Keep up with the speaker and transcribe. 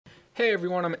Hey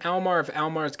everyone, I'm Almar of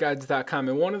almarsguides.com,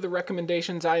 and one of the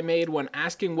recommendations I made when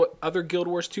asking what other Guild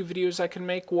Wars 2 videos I can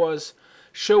make was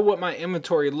show what my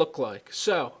inventory looked like,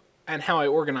 and how I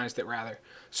organized it rather.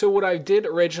 So what I did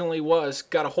originally was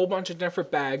got a whole bunch of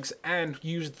different bags and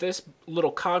used this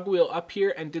little cogwheel up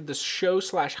here and did the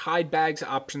show/hide bags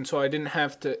option so I didn't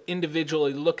have to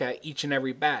individually look at each and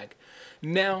every bag.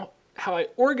 Now, how I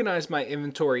organize my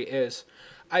inventory is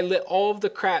I let all of the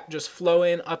crap just flow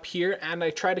in up here, and I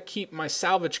try to keep my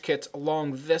salvage kits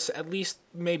along this, at least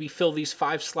maybe fill these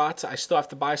 5 slots. I still have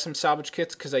to buy some salvage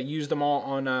kits because I used them all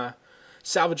on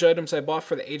salvage items I bought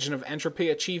for the Agent of Entropy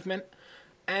achievement.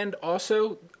 And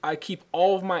also, I keep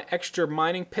all of my extra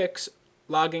mining picks,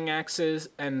 logging axes,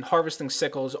 and harvesting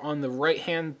sickles on the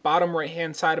bottom right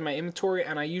hand side of my inventory,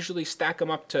 and I usually stack them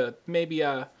up to maybe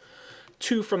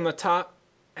 2 from the top.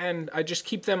 And I just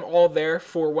keep them all there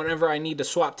for whenever I need to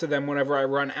swap to them whenever I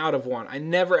run out of one. I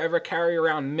never ever carry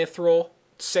around mithril,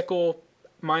 sickle,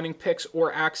 mining picks,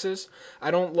 or axes. I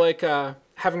don't like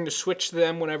having to switch to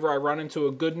them whenever I run into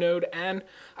a good node, and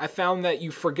I found that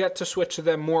you forget to switch to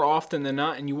them more often than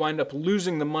not, and you wind up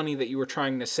losing the money that you were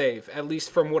trying to save. At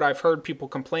least from what I've heard people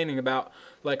complaining about,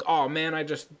 like, oh man, I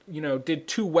just, did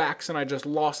 2 whacks and I just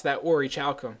lost that ore each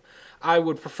outcome. I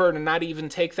would prefer to not even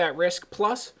take that risk.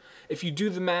 Plus, if you do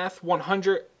the math,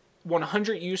 100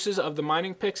 uses of the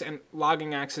mining picks and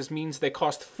logging axes means they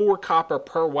cost 4 copper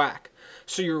per whack.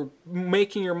 So you're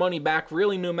making your money back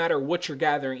really no matter what you're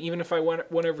gathering. Even if I went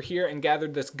over here and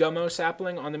gathered this gummo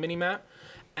sapling on the minimap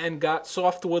and got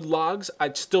softwood logs,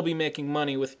 I'd still be making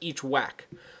money with each whack.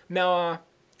 Now,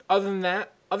 other than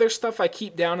that, other stuff I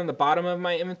keep down in the bottom of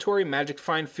my inventory, magic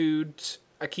find foods,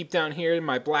 I keep down here in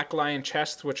my black lion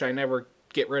chests, which I never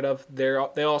get rid of.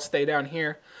 They all stay down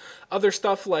here. Other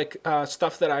stuff like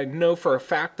stuff that I know for a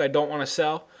fact I don't want to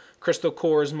sell. Crystal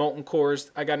cores, molten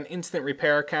cores. I got an instant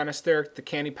repair canister, the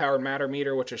candy powered matter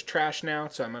meter, which is trash now,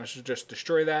 so I'm going to just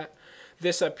destroy that.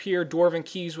 This up here, dwarven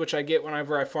keys, which I get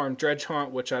whenever I farm dredge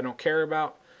hunt, which I don't care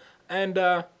about. And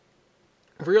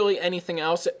really anything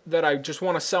else that I just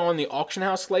want to sell on the auction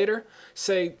house later.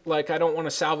 Say, like, I don't want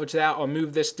to salvage that, I'll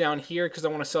move this down here because I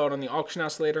want to sell it on the auction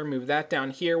house later, move that down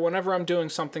here. Whenever I'm doing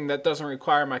something that doesn't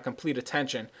require my complete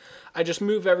attention, I just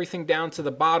move everything down to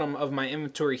the bottom of my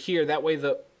inventory here. That way,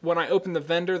 when I open the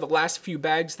vendor, the last few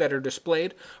bags that are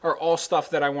displayed are all stuff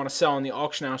that I want to sell on the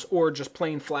auction house or just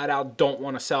plain flat out don't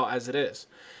want to sell as it is.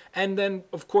 And then,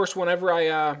 of course, whenever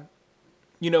I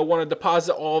want to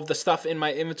deposit all of the stuff in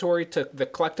my inventory to the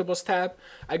collectibles tab,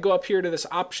 I go up here to this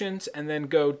options and then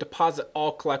go deposit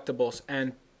all collectibles,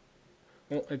 and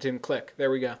well, it didn't click.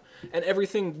 There we go. And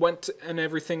everything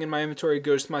in my inventory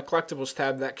goes to my collectibles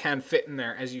tab that can fit in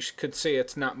there. As you could see,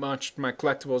 it's not much. My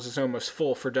collectibles is almost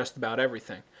full for just about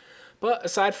everything. But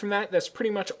aside from that, that's pretty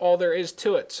much all there is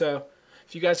to it. So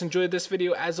if you guys enjoyed this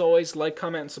video, as always, like,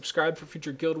 comment, and subscribe for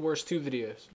future Guild Wars 2 videos.